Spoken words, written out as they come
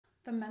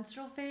The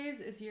menstrual phase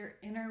is your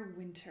inner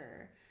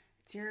winter.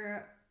 It's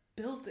your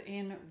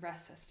built-in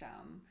rest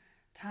system.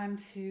 Time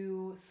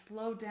to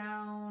slow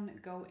down,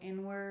 go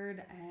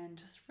inward, and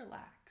just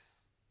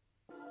relax.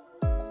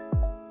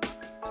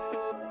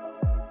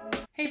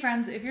 Hey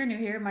friends, if you're new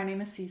here, my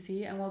name is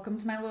Cece, and welcome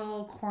to my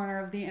little corner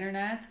of the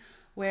internet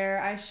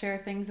where I share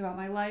things about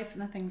my life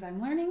and the things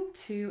I'm learning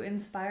to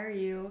inspire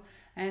you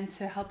and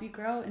to help you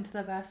grow into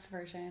the best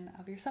version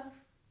of yourself.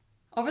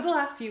 Over the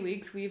last few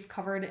weeks, we've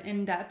covered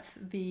in depth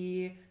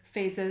the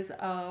phases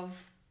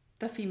of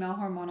the female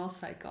hormonal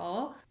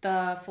cycle,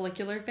 the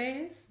follicular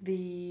phase,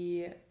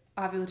 the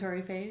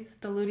ovulatory phase,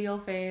 the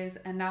luteal phase,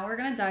 and now we're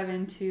going to dive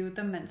into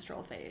the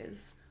menstrual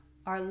phase,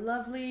 our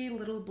lovely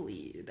little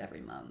bleed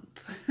every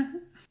month.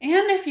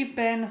 And if you've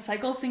been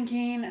cycle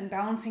syncing and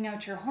balancing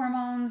out your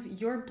hormones,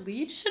 your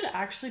bleed should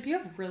actually be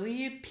a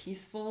really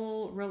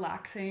peaceful,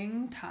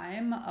 relaxing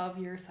time of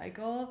your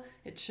cycle.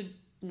 It should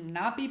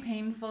not be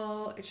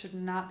painful. It should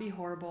not be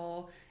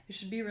horrible. It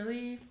should be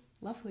really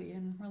lovely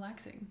and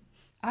relaxing.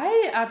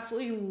 I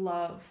absolutely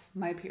love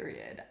my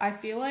period. I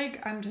feel like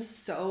I'm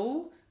just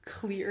so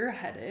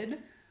clear-headed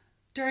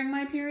during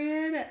my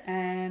period,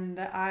 and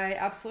I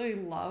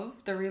absolutely love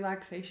the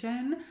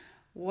relaxation.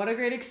 What a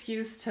great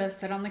excuse to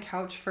sit on the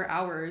couch for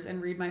hours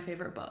and read my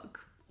favorite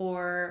book,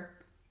 or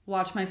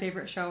watch my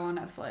favorite show on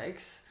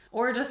Netflix,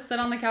 or just sit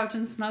on the couch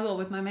and snuggle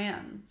with my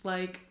man.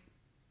 Like,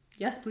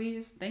 yes,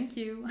 please. Thank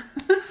you.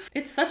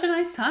 It's such a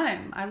nice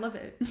time. I love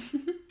it.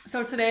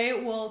 So today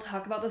we'll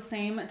talk about the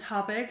same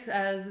topics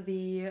as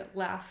the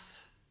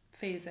last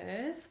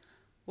phases.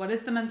 What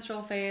is the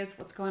menstrual phase?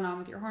 What's going on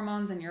with your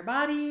hormones and your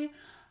body?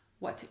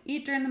 What to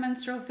eat during the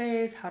menstrual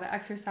phase, how to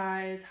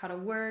exercise, how to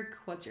work,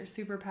 what's your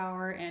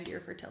superpower, and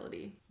your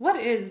fertility. What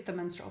is the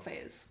menstrual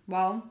phase?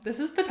 Well, this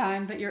is the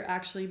time that you're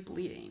actually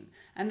bleeding.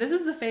 And this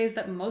is the phase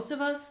that most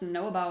of us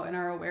know about and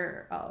are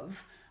aware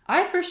of.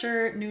 I for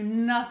sure knew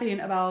nothing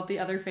about the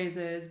other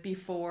phases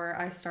before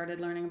I started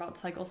learning about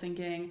cycle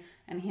syncing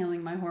and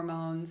healing my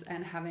hormones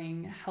and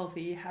having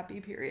healthy,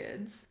 happy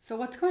periods. So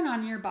what's going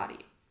on in your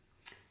body?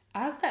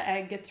 As the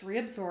egg gets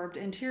reabsorbed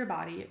into your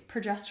body,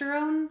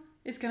 progesterone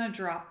is going to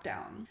drop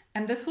down.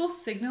 And this will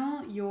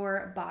signal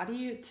your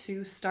body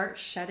to start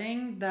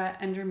shedding the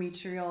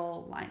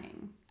endometrial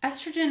lining.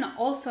 Estrogen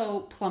also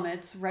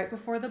plummets right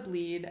before the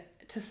bleed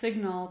to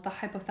signal the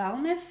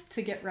hypothalamus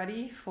to get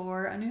ready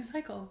for a new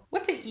cycle.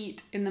 What to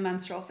eat in the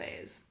menstrual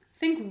phase?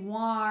 Think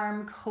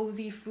warm,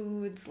 cozy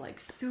foods like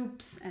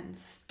soups and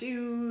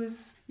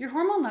stews. Your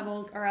hormone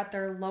levels are at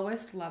their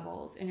lowest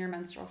levels in your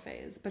menstrual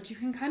phase, but you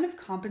can kind of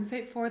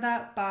compensate for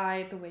that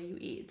by the way you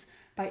eat,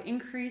 by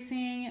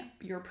increasing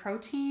your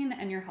protein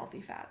and your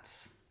healthy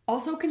fats.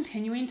 Also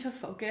continuing to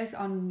focus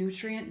on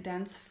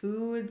nutrient-dense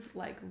foods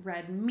like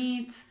red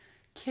meat,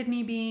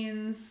 kidney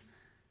beans,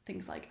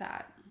 things like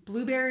that.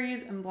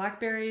 Blueberries and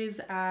blackberries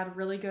add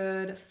really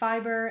good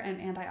fiber and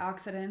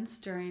antioxidants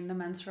during the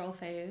menstrual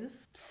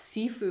phase.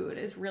 Seafood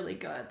is really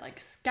good, like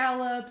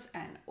scallops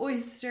and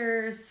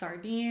oysters,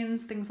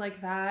 sardines, things like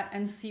that,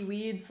 and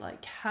seaweeds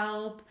like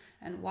kelp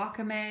and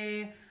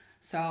wakame.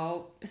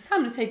 So it's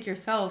time to take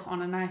yourself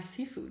on a nice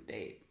seafood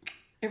date.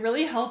 It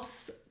really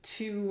helps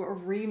to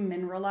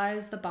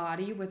remineralize the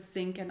body with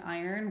zinc and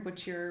iron,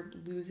 which you're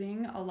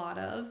losing a lot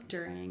of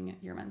during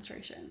your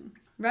menstruation.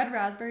 Red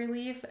raspberry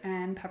leaf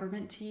and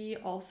peppermint tea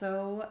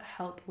also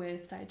help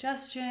with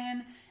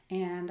digestion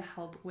and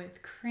help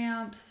with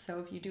cramps. So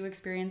if you do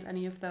experience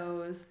any of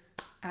those,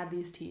 add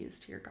these teas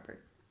to your cupboard.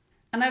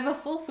 And I have a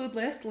full food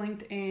list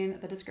linked in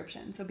the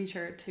description, so be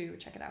sure to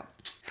check it out.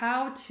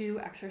 How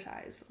to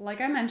exercise. Like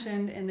I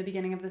mentioned in the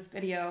beginning of this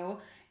video,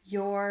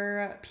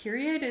 your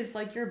period is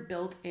like your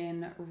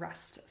built-in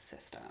rest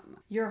system.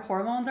 Your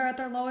hormones are at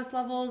their lowest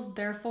levels,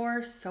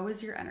 therefore so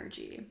is your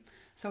energy.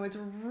 So it's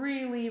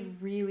really,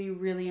 really,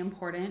 really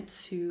important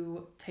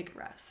to take a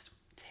rest,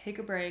 take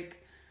a break.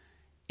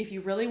 If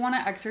you really want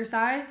to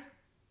exercise,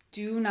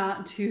 do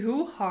not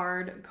do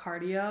hard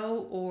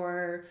cardio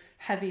or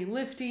heavy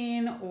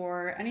lifting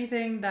or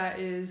anything that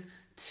is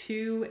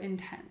too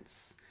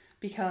intense,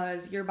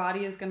 because your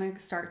body is going to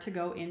start to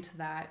go into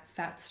that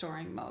fat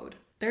storing mode.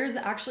 There's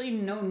actually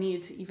no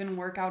need to even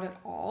work out at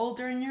all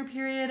during your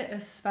period,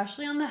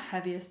 especially on the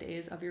heaviest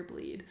days of your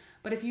bleed.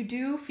 But if you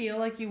do feel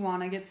like you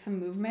want to get some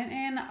movement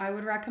in, I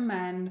would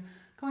recommend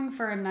going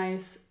for a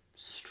nice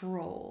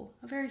stroll,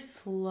 a very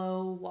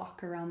slow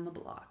walk around the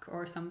block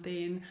or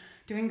something.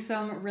 Doing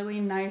some really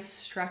nice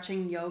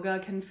stretching yoga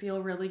can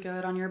feel really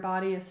good on your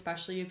body,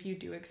 especially if you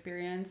do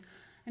experience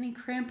any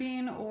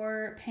cramping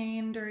or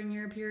pain during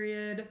your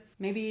period.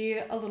 Maybe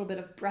a little bit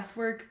of breath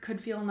work could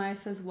feel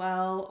nice as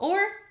well, or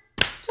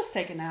just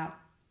take a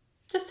nap.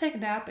 Just take a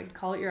nap and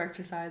call it your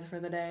exercise for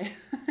the day.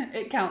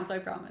 It counts, I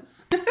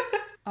promise.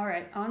 All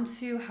right, on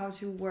to how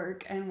to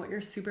work and what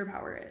your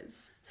superpower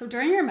is. So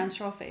during your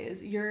menstrual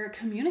phase, your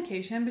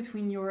communication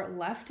between your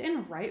left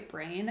and right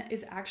brain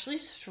is actually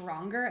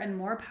stronger and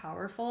more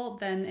powerful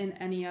than in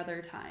any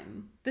other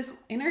time. This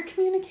inner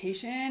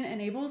communication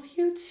enables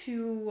you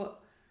to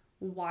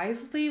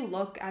wisely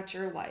look at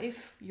your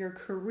life, your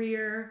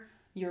career,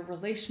 your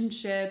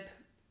relationship,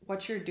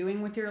 what you're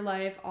doing with your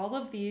life, all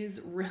of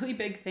these really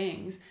big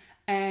things,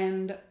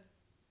 and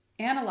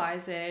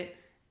analyze it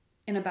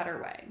in a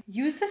better way.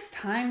 Use this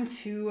time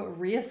to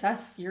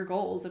reassess your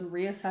goals and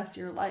reassess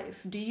your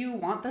life. Do you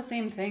want the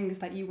same things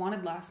that you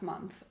wanted last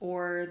month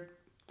or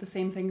the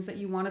same things that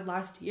you wanted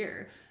last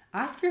year?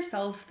 Ask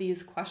yourself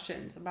these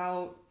questions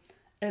about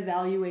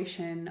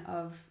evaluation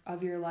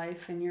of your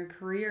life and your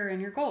career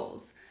and your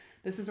goals.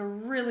 This is a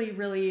really,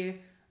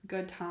 really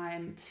good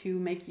time to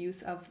make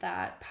use of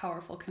that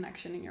powerful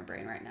connection in your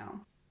brain right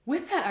now.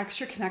 With that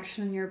extra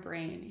connection in your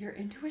brain, your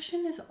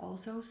intuition is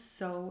also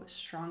so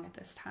strong at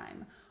this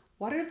time.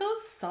 What are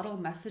those subtle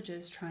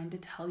messages trying to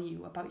tell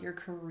you about your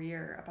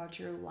career, about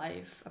your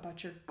life,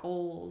 about your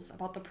goals,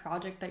 about the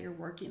project that you're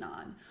working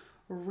on?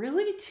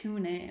 Really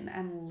tune in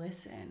and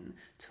listen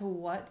to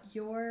what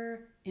your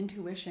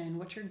intuition,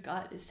 what your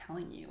gut is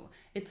telling you.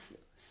 It's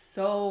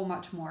so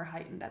much more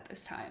heightened at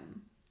this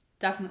time.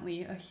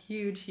 Definitely a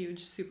huge,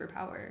 huge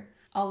superpower,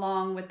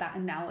 along with that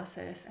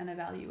analysis and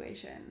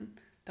evaluation.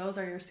 Those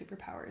are your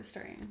superpowers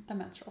during the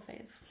menstrual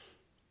phase.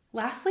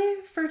 Lastly,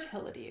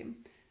 fertility.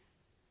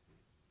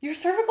 Your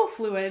cervical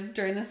fluid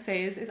during this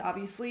phase is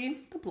obviously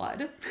the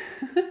blood.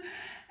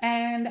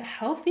 And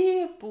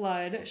healthy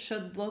blood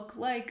should look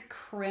like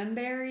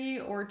cranberry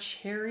or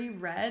cherry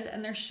red,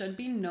 and there should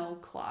be no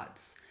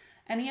clots.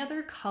 Any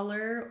other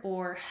color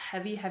or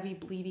heavy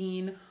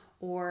bleeding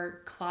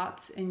or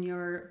clots in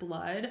your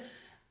blood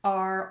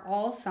are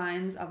all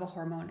signs of a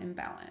hormone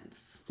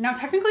imbalance. Now,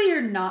 technically,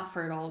 you're not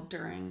fertile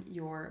during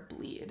your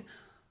bleed,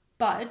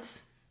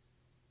 but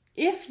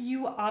if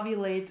you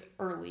ovulate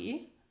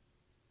early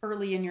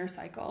in your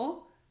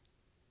cycle,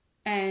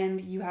 and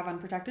you have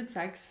unprotected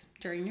sex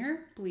during your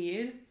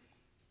bleed,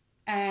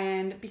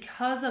 and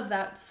because of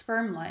that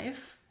sperm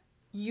life,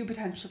 you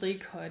potentially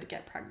could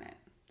get pregnant.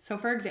 So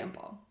for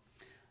example,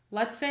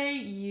 let's say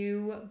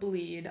you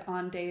bleed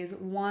on days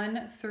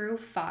 1 through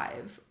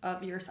 5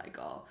 of your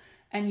cycle,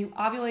 and you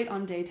ovulate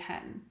on day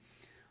 10.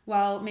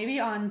 Well,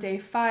 maybe on day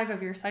 5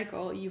 of your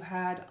cycle, you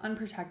had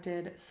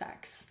unprotected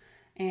sex,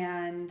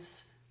 and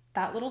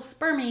that little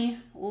spermie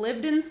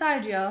lived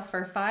inside you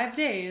for 5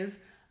 days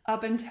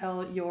up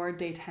until your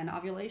day 10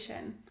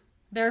 ovulation.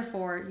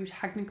 Therefore, you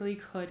technically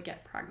could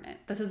get pregnant.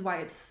 This is why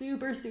it's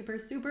super, super,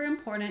 super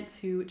important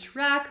to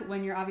track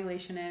when your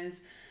ovulation is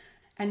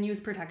and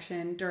use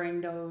protection during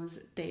those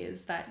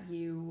days that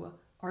you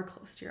are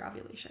close to your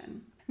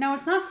ovulation. Now,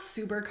 it's not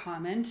super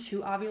common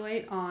to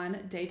ovulate on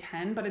day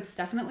 10, but it's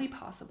definitely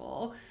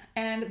possible.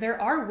 And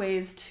there are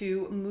ways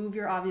to move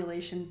your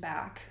ovulation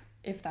back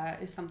if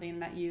that is something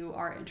that you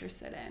are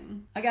interested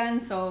in. Again,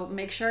 so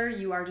make sure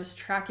you are just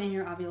tracking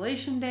your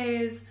ovulation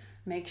days.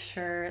 Make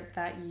sure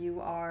that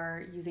you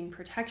are using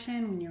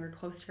protection when you are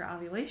close to your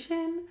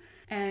ovulation.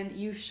 And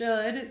you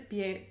should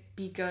be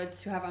good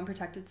to have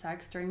unprotected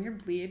sex during your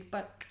bleed,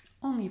 but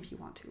only if you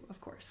want to,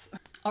 of course.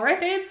 All right,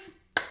 babes,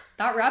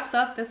 that wraps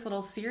up this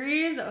little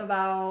series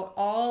about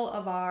all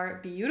of our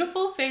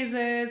beautiful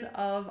phases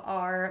of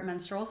our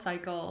menstrual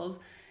cycles.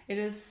 It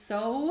is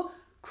so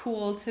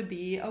cool to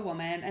be a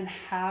woman and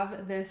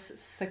have this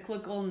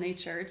cyclical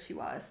nature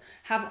to us,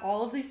 have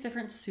all of these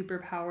different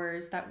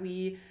superpowers that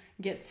we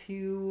get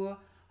to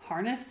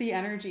harness the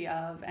energy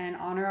of and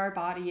honor our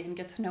body and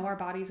get to know our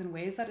bodies in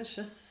ways that is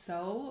just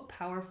so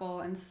powerful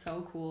and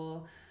so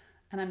cool.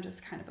 And I'm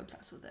just kind of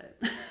obsessed with it.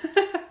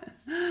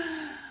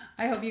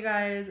 I hope you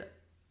guys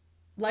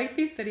liked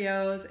these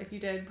videos. If you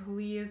did,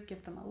 please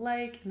give them a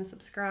like and a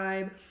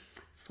subscribe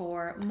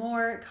for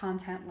more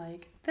content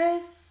like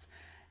this.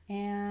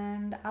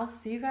 And I'll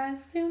see you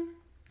guys soon.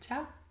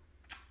 Ciao.